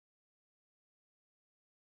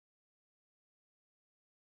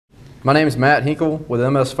My name is Matt Hinkle with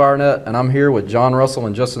MS FireNet, and I'm here with John Russell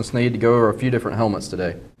and Justin Sneed to go over a few different helmets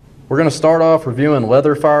today. We're going to start off reviewing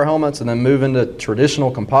leather fire helmets and then move into traditional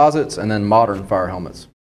composites and then modern fire helmets.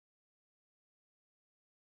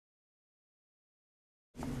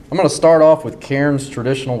 I'm going to start off with Cairns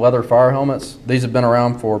traditional leather fire helmets. These have been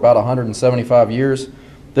around for about 175 years.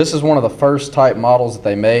 This is one of the first type models that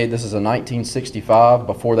they made. This is a 1965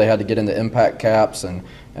 before they had to get into impact caps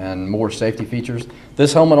and more safety features.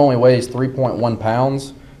 This helmet only weighs 3.1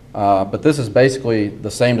 pounds, but this is basically the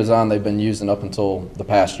same design they've been using up until the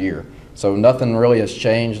past year. So nothing really has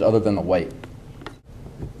changed other than the weight.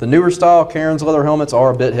 The newer style Cairns leather helmets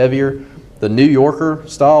are a bit heavier. The New Yorker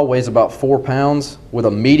style weighs about 4 pounds with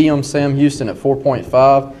a medium Sam Houston at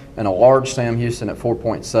 4.5 and a large Sam Houston at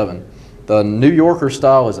 4.7. The New Yorker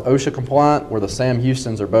style is OSHA compliant, where the Sam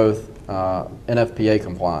Houstons are both NFPA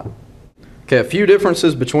compliant. Okay, a few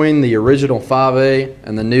differences between the original 5A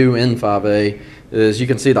and the new N5A is you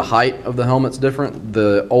can see the height of the helmet's different.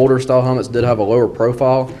 The older style helmets did have a lower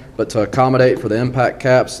profile, but to accommodate for the impact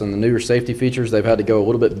caps and the newer safety features, they've had to go a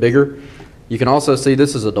little bit bigger. You can also see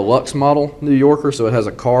this is a deluxe model New Yorker, so it has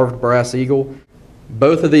a carved brass eagle.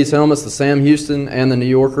 Both of these helmets, the Sam Houston and the New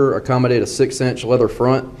Yorker, accommodate a 6-inch leather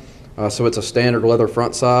front, so it's a standard leather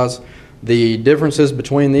front size. The differences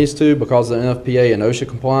between these two, because of the NFPA and OSHA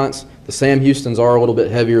compliance, the Sam Houstons are a little bit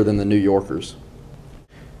heavier than the New Yorkers.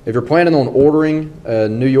 If you're planning on ordering a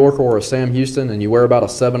New Yorker or a Sam Houston and you wear about a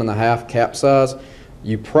 7.5 cap size,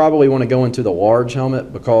 you probably want to go into the large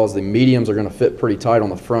helmet because the mediums are going to fit pretty tight on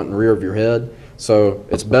the front and rear of your head. So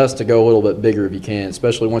it's best to go a little bit bigger if you can,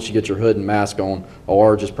 especially once you get your hood and mask on. A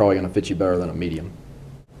large is probably going to fit you better than a medium.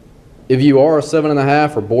 If you are a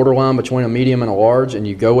 7.5 or borderline between a medium and a large and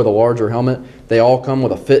you go with a larger helmet, they all come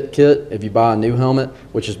with a fit kit if you buy a new helmet,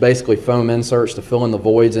 which is basically foam inserts to fill in the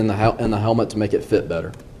voids in the helmet to make it fit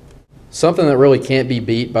better. Something that really can't be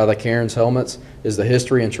beat by the Cairns helmets is the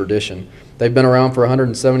history and tradition. They've been around for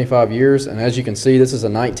 175 years, and as you can see, this is a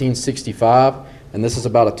 1965 and this is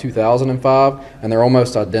about a 2005, and they're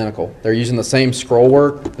almost identical. They're using the same scroll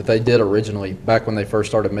work that they did originally back when they first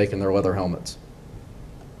started making their leather helmets.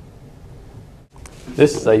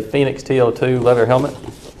 This is a Phoenix TO2 leather helmet.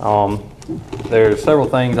 There are several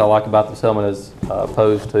things I like about this helmet as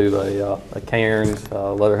opposed to a Cairns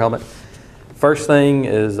leather helmet. First thing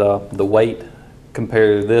is the weight.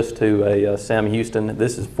 Compare this to a Sam Houston.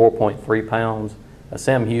 This is 4.3 pounds. A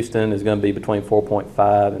Sam Houston is going to be between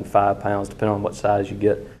 4.5 and 5 pounds depending on what size you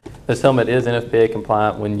get. This helmet is NFPA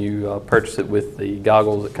compliant when you purchase it with the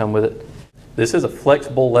goggles that come with it. This is a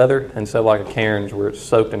flexible leather, and so like a Cairns where it's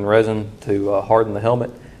soaked in resin to harden the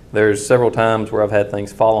helmet. There's several times where I've had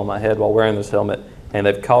things fall on my head while wearing this helmet and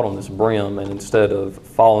they've caught on this brim, and instead of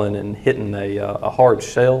falling and hitting a hard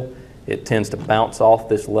shell, it tends to bounce off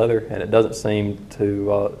this leather, and it doesn't seem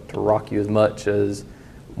to rock you as much as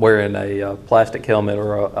wearing a plastic helmet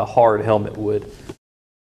or a hard helmet would.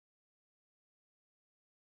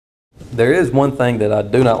 There is one thing that I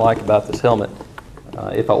do not like about this helmet.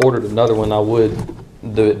 If I ordered another one, I would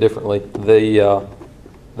do it differently. The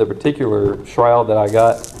particular shroud that I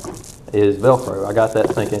got is Velcro. I got that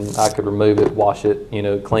thinking I could remove it, wash it,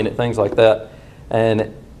 clean it, things like that.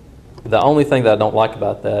 And the only thing that I don't like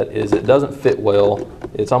about that is it doesn't fit well.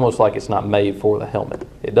 It's almost like it's not made for the helmet.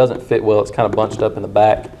 It doesn't fit well. It's kind of bunched up in the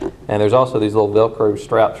back. And there's also these little Velcro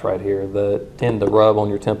straps right here that tend to rub on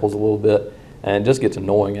your temples a little bit, and it just gets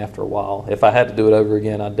annoying after a while. If I had to do it over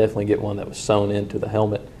again, I'd definitely get one that was sewn into the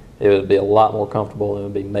helmet. It would be a lot more comfortable and it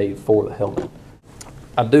would be made for the helmet.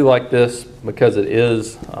 I do like this because it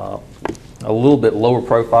is a little bit lower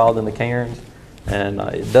profile than the Cairns, and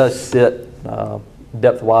it does sit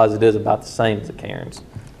depth-wise, it is about the same as the Cairns.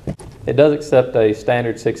 It does accept a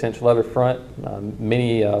standard 6-inch leather front.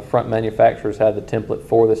 Many front manufacturers have the template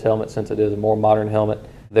for this helmet since it is a more modern helmet.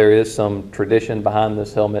 There is some tradition behind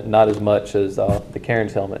this helmet, not as much as the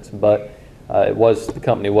Cairns helmets, but the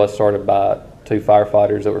company was started by two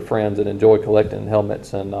firefighters that were friends that enjoyed collecting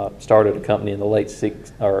helmets, and started a company in the late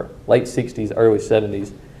 60s, early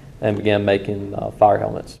 70s, and began making fire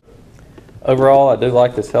helmets. Overall, I do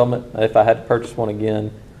like this helmet. If I had to purchase one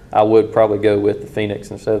again, I would probably go with the Phoenix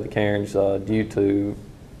instead of the Cairns due to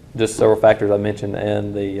just several factors I mentioned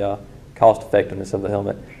and the cost effectiveness of the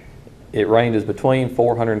helmet. It ranges between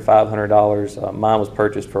 $400 and $500. Mine was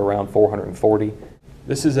purchased for around $440.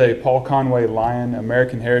 This is a Paul Conway Lion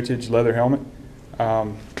American Heritage leather helmet.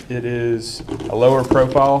 It is a lower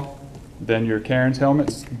profile than your Cairns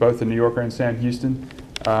helmets, both the New Yorker and Sam Houston.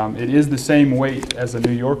 It is the same weight as the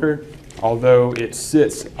New Yorker, although it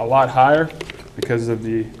sits a lot higher because of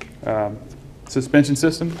the suspension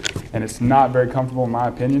system, and it's not very comfortable in my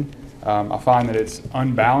opinion. I find that it's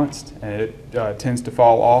unbalanced and it tends to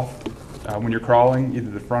fall off when you're crawling, either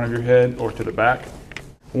the front of your head or to the back.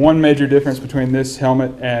 One major difference between this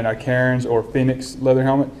helmet and a Cairns or Phoenix leather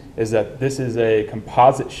helmet is that this is a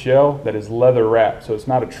composite shell that is leather wrapped, so it's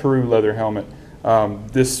not a true leather helmet.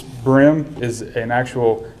 This brim is an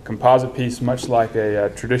actual composite piece, much like a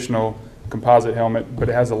traditional composite helmet, but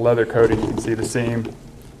it has a leather coating. You can see the seam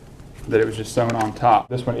that it was just sewn on top.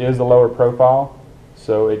 This one is a lower profile,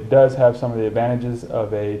 so it does have some of the advantages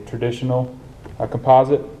of a traditional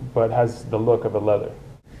composite, but has the look of a leather.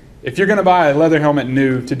 If you're going to buy a leather helmet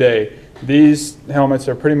new today, these helmets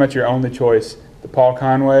are pretty much your only choice. The Paul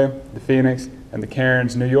Conway, the Phoenix, and the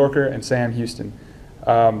Cairns New Yorker and Sam Houston.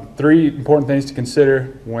 Three important things to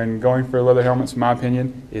consider when going for leather helmets, in my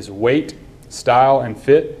opinion, is weight, style, and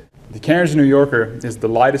fit. The Cairns New Yorker is the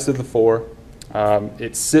lightest of the four.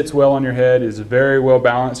 It sits well on your head, is very well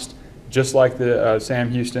balanced, just like the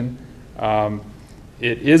Sam Houston.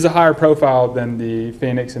 It is a higher profile than the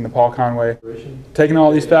Phoenix and the Paul Conway. Taking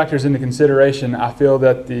all these factors into consideration, I feel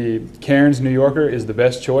that the Cairns New Yorker is the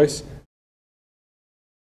best choice.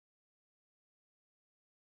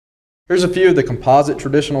 Here's a few of the composite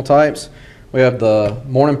traditional types. We have the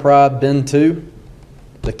Morning Pride Bend 2,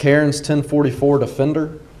 the Cairns 1044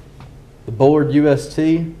 Defender, the Bullard UST,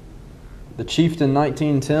 the Chieftain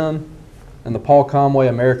 1910, and the Paul Conway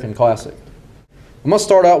American Classic. I'm going to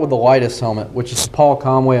start out with the lightest helmet, which is the Paul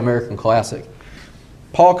Conway American Classic.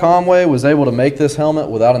 Paul Conway was able to make this helmet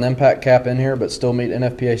without an impact cap in here, but still meet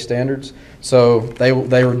NFPA standards. So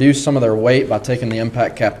they reduced some of their weight by taking the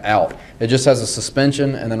impact cap out. It just has a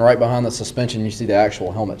suspension, and then right behind the suspension you see the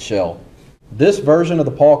actual helmet shell. This version of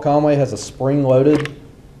the Paul Conway has a spring-loaded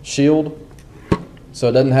shield, so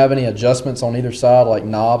it doesn't have any adjustments on either side like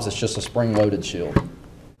knobs. It's just a spring-loaded shield.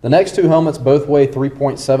 The next two helmets both weigh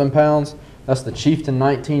 3.7 pounds. That's the Chieftain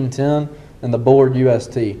 1910 and the Bullard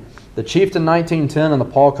UST. The Chieftain 1910 and the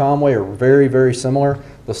Paul Conway are very, very similar.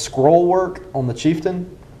 The scroll work on the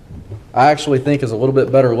Chieftain I actually think is a little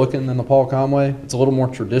bit better looking than the Paul Conway. It's a little more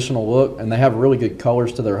traditional look, and they have really good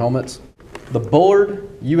colors to their helmets. The Bullard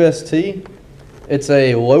UST, it's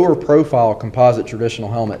a lower profile composite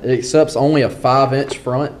traditional helmet. It accepts only a 5-inch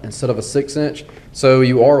front instead of a 6-inch, so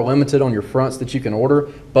you are limited on your fronts that you can order,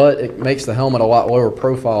 but it makes the helmet a lot lower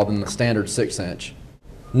profile than the standard 6-inch.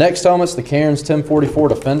 Next helmet's the Cairns 1044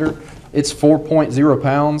 Defender. It's 4.0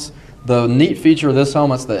 pounds. The neat feature of this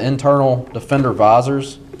helmet's the internal Defender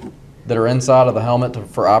visors that are inside of the helmet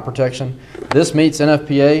for eye protection. This meets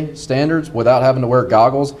NFPA standards without having to wear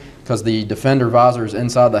goggles because the Defender visor is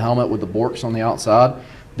inside the helmet with the Borks on the outside.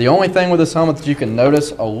 The only thing with this helmet that you can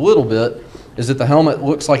notice a little bit is that the helmet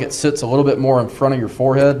looks like it sits a little bit more in front of your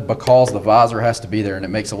forehead because the visor has to be there, and it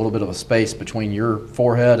makes a little bit of a space between your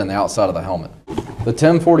forehead and the outside of the helmet. The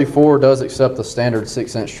 1044 does accept the standard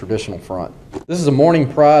 6-inch traditional front. This is a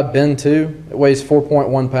Morning Pride Bend 2. It weighs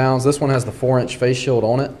 4.1 pounds. This one has the 4-inch face shield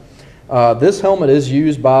on it. This helmet is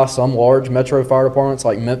used by some large metro fire departments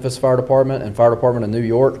like Memphis Fire Department and Fire Department of New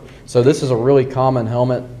York. So this is a really common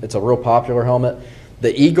helmet. It's a real popular helmet.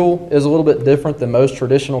 The Eagle is a little bit different than most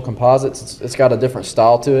traditional composites. It's got a different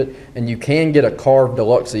style to it, and you can get a carved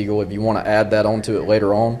deluxe Eagle if you want to add that onto it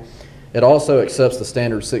later on. It also accepts the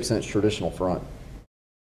standard 6-inch traditional front.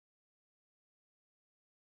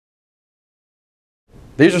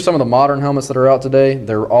 These are some of the modern helmets that are out today.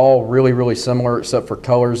 They're all really, really similar except for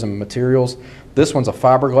colors and materials. This one's a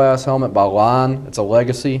fiberglass helmet by Line. It's a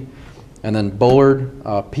Legacy. And then Bullard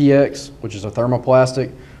PX, which is a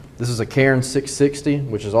thermoplastic. This is a Cairns 660,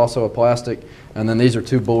 which is also a plastic. And then these are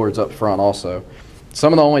two Bullards up front also.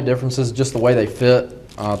 Some of the only differences, just the way they fit.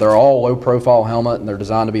 They're all low profile helmet and they're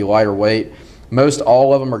designed to be lighter weight. Most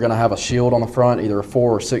all of them are going to have a shield on the front, either a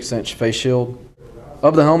 4 or 6-inch face shield.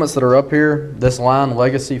 Of the helmets that are up here, this Line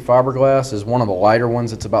Legacy fiberglass is one of the lighter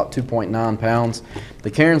ones. It's about 2.9 pounds. The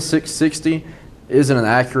Cairns 660 isn't an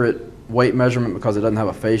accurate weight measurement because it doesn't have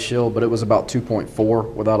a face shield, but it was about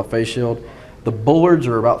 2.4 without a face shield. The Bullards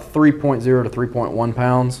are about 3.0 to 3.1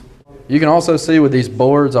 pounds. You can also see with these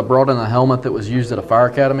Bullards, I brought in a helmet that was used at a fire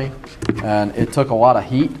academy, and it took a lot of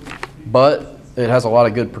heat, but it has a lot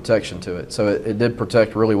of good protection to it. So it did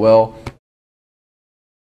protect really well.